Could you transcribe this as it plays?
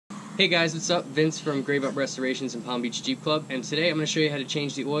Hey guys, what's up? Vince from Grave Up Restorations in Palm Beach Jeep Club, and today I'm going to show you how to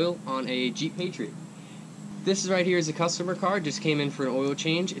change the oil on a Jeep Patriot. This right here is a customer car, just came in for an oil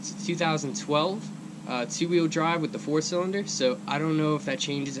change. It's a 2012 two-wheel drive with the 4-cylinder, so I don't know if that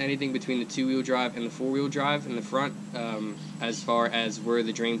changes anything between the two-wheel drive and the 4-wheel drive in the front as far as where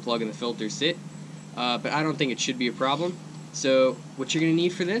the drain plug and the filter sit, but I don't think it should be a problem. So what you're going to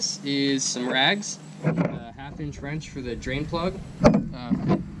need for this is some rags, a half-inch wrench for the drain plug,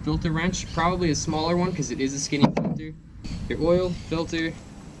 filter wrench, probably a smaller one because it is a skinny filter, your oil, filter,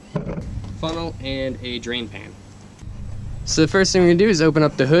 funnel, and a drain pan. So the first thing we're going to do is open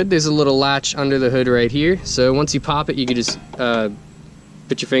up the hood. There's a little latch under the hood right here, so once you pop it you can just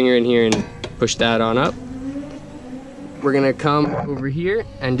put your finger in here and push that on up. We're going to come over here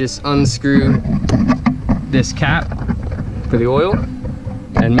and just unscrew this cap for the oil,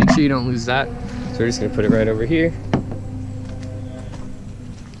 and make sure you don't lose that. So we're just going to put it right over here.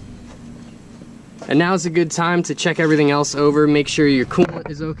 And now is a good time to check everything else over. Make sure your coolant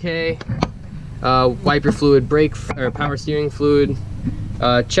is okay, wiper fluid, brake or power steering fluid.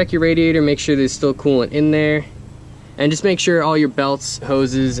 Check your radiator, make sure there's still coolant in there, and just make sure all your belts,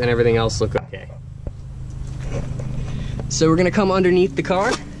 hoses, and everything else look okay. So we're gonna come underneath the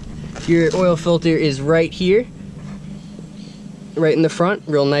car. Your oil filter is right here, right in the front,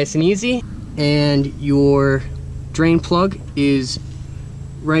 real nice and easy, and your drain plug is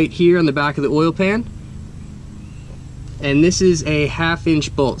right here on the back of the oil pan, and this is a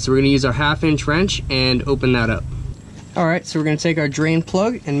 1/2-inch bolt, so we're going to use our 1/2-inch wrench and open that up. Alright, so we're going to take our drain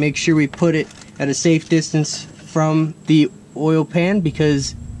plug and make sure we put it at a safe distance from the oil pan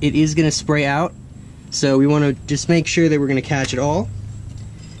because it is going to spray out, so we want to just make sure that we're going to catch it all.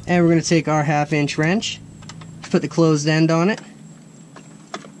 And we're going to take our 1/2-inch wrench, put the closed end on it,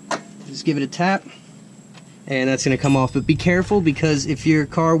 just give it a tap, and that's going to come off. But be careful, because if your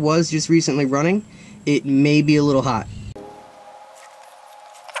car was just recently running, it may be a little hot.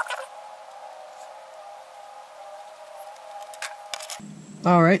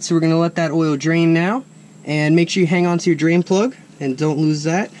 Alright, so we're going to let that oil drain now, and make sure you hang on to your drain plug and don't lose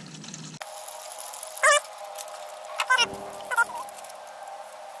that.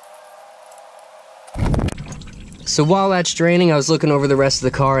 So while that's draining, I was looking over the rest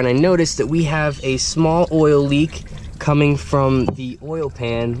of the car and I noticed that we have a small oil leak coming from the oil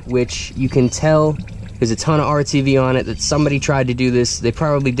pan, which you can tell there's a ton of RTV on it, that somebody tried to do this. They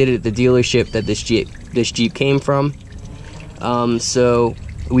probably did it at the dealership that this Jeep came from. So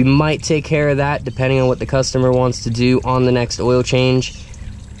we might take care of that depending on what the customer wants to do on the next oil change.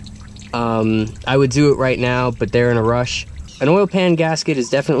 I would do it right now, but they're in a rush. An oil pan gasket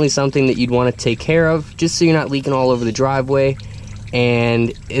is definitely something that you'd want to take care of, just so you're not leaking all over the driveway,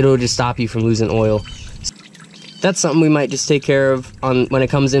 and it'll just stop you from losing oil. That's something we might just take care of when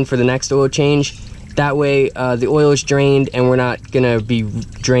it comes in for the next oil change. That way the oil is drained and we're not going to be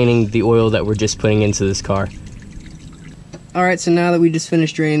draining the oil that we're just putting into this car. Alright, so now that we just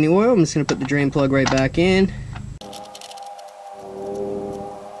finished draining the oil, I'm just going to put the drain plug right back in.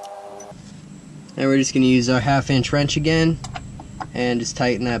 And we're just going to use our 1/2-inch wrench again and just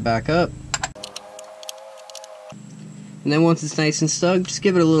tighten that back up. And then once it's nice and snug, just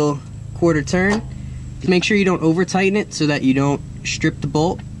give it a little quarter turn. Just make sure you don't over tighten it so that you don't strip the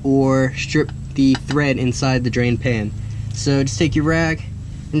bolt or strip the thread inside the drain pan. So just take your rag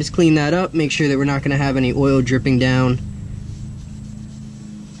and just clean that up. Make sure that we're not going to have any oil dripping down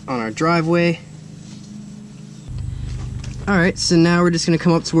on our driveway. Alright, so now we're just going to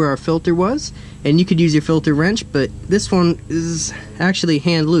come up to where our filter was, and you could use your filter wrench, but this one is actually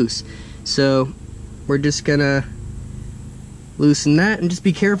hand loose. So we're just going to loosen that, and just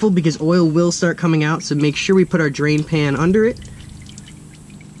be careful because oil will start coming out, so make sure we put our drain pan under it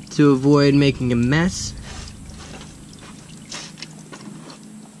to avoid making a mess.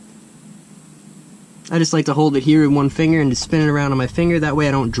 I just like to hold it here with one finger and just spin it around on my finger, that way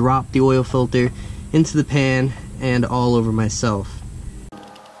I don't drop the oil filter into the pan and all over myself.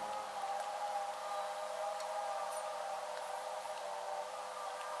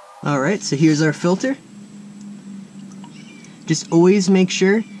 Alright, so here's our filter. Just always make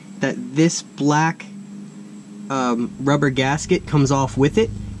sure that this black rubber gasket comes off with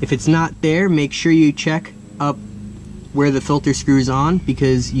it. If it's not there, make sure you check up where the filter screws on,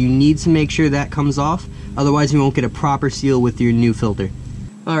 because you need to make sure that comes off, otherwise you won't get a proper seal with your new filter.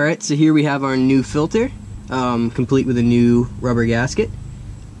 Alright, so here we have our new filter, complete with a new rubber gasket.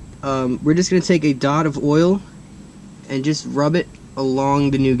 We're just going to take a dot of oil and just rub it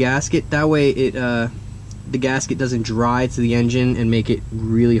along the new gasket. That way it the gasket doesn't dry to the engine and make it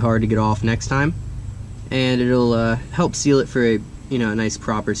really hard to get off next time. And it'll help seal it for a you know, a nice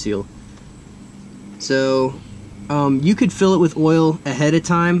proper seal. So you could fill it with oil ahead of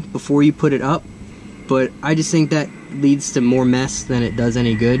time before you put it up, but I just think that leads to more mess than it does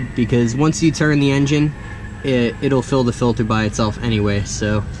any good, because once you turn the engine, it'll fill the filter by itself anyway.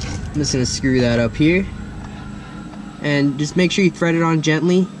 So I'm just going to screw that up here, and just make sure you thread it on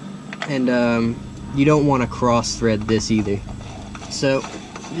gently, and you don't want to cross thread this either. So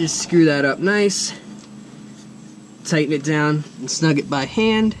just screw that up nice, tighten it down and snug it by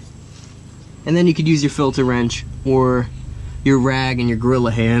hand, and then you could use your filter wrench or your rag and your Gorilla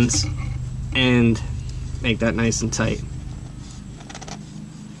hands and make that nice and tight.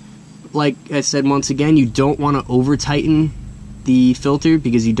 Like I said, once again, you don't want to over tighten the filter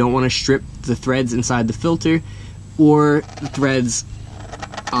because you don't want to strip the threads inside the filter or the threads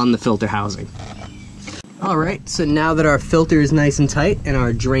on the filter housing. Alright, so now that our filter is nice and tight and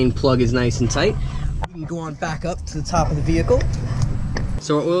our drain plug is nice and tight, we can go on back up to the top of the vehicle.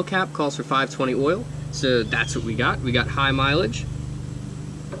 So our oil cap calls for 520 oil, so that's what we got. We got high mileage.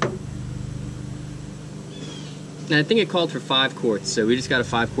 And I think it called for 5 quarts, so we just got a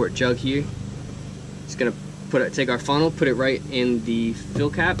 5-quart jug here. Just gonna take our funnel, put it right in the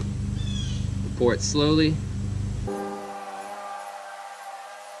fill cap, pour it slowly.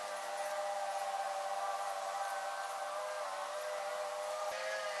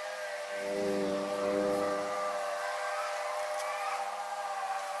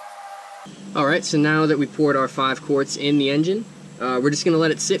 Alright, so now that we poured our 5 quarts in the engine, we're just going to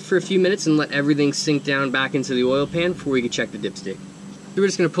let it sit for a few minutes and let everything sink down back into the oil pan before we can check the dipstick. So we're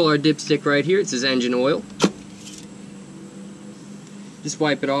just going to pull our dipstick right here. It says engine oil. Just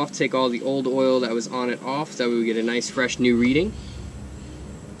wipe it off, take all the old oil that was on it off, so that way we get a nice fresh new reading.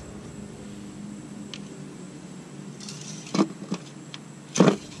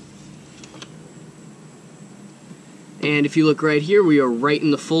 And if you look right here, we are right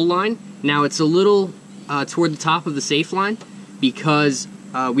in the full line. Now it's a little toward the top of the safe line because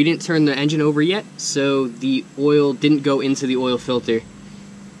we didn't turn the engine over yet, so the oil didn't go into the oil filter.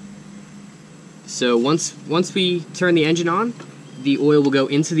 So once we turn the engine on, the oil will go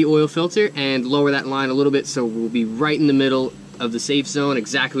into the oil filter and lower that line a little bit, so we'll be right in the middle of the safe zone,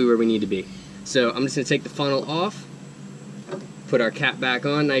 exactly where we need to be. So I'm just going to take the funnel off, put our cap back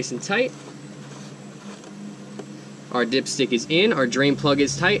on nice and tight. Our dipstick is in, our drain plug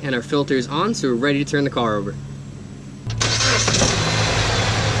is tight, and our filter is on, so we're ready to turn the car over.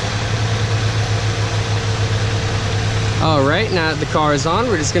 Alright, now that the car is on,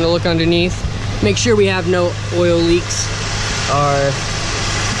 we're just going to look underneath, make sure we have no oil leaks. Our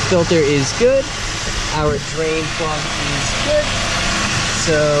filter is good, our drain plug is good,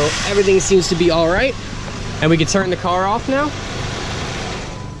 so everything seems to be alright, and we can turn the car off now.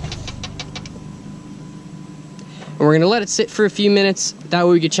 And we're going to let it sit for a few minutes, that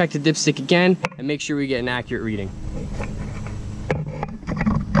way we can check the dipstick again and make sure we get an accurate reading.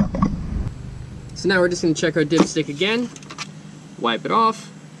 So now we're just going to check our dipstick again, wipe it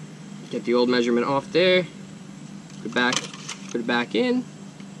off, get the old measurement off there, put it back in.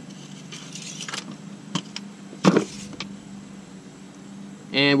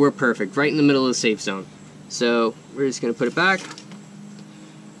 And we're perfect, right in the middle of the safe zone. So we're just going to put it back,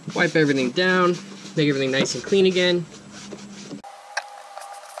 wipe everything down, make everything nice and clean again.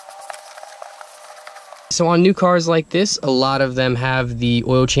 So on new cars like this, a lot of them have the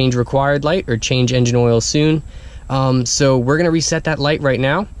oil change required light or change engine oil soon. So we're going to reset that light right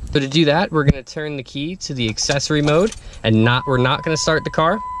now. So to do that, we're going to turn the key to the accessory mode and we're not going to start the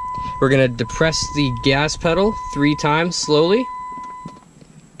car. We're going to depress the gas pedal 3 times slowly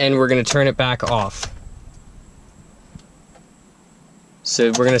and we're going to turn it back off. So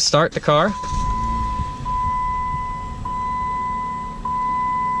we're going to start the car.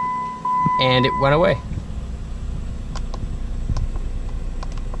 And it went away.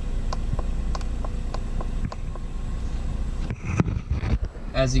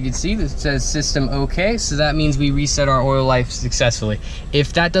 As you can see, this says system OK, so that means we reset our oil life successfully.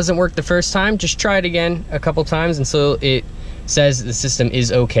 If that doesn't work the first time, just try it again a couple times until it says the system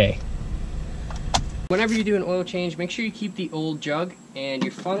is OK. Whenever you do an oil change, make sure you keep the old jug and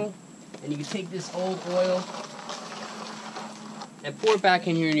your funnel, and you can take this old oil and pour it back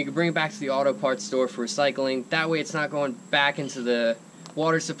in here, and you can bring it back to the auto parts store for recycling. That way it's not going back into the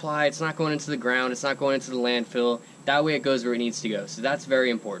water supply, it's not going into the ground, it's not going into the landfill. That way it goes where it needs to go. So that's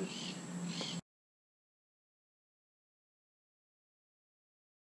very important.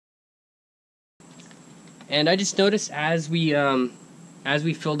 And I just noticed as we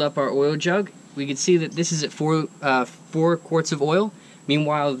filled up our oil jug, we could see that this is at 4 quarts of oil.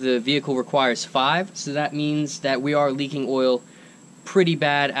 Meanwhile, the vehicle requires 5, so that means that we are leaking oil pretty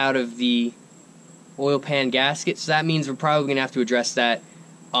bad out of the oil pan gasket, so that means we're probably going to have to address that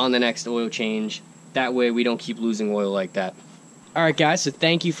on the next oil change. That way we don't keep losing oil like that. Alright guys, so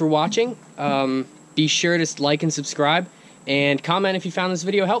thank you for watching. Be sure to like and subscribe, and comment if you found this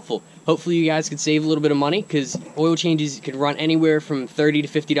video helpful. Hopefully you guys could save a little bit of money, because oil changes could run anywhere from $30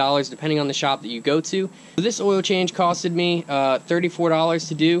 to $50 depending on the shop that you go to. So this oil change costed me $34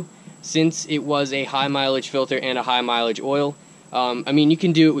 to do, since it was a high mileage filter and a high mileage oil. I mean, you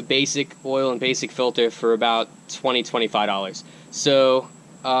can do it with basic oil and basic filter for about $20, $25. So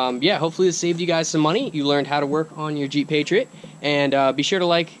yeah, hopefully this saved you guys some money. You learned how to work on your Jeep Patriot. And be sure to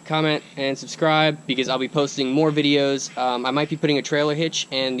like, comment, and subscribe, because I'll be posting more videos. I might be putting a trailer hitch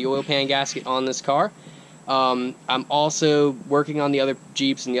and the oil pan gasket on this car. I'm also working on the other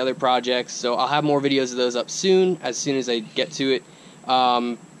Jeeps and the other projects, so I'll have more videos of those up soon as I get to it.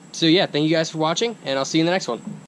 So yeah, thank you guys for watching, and I'll see you in the next one.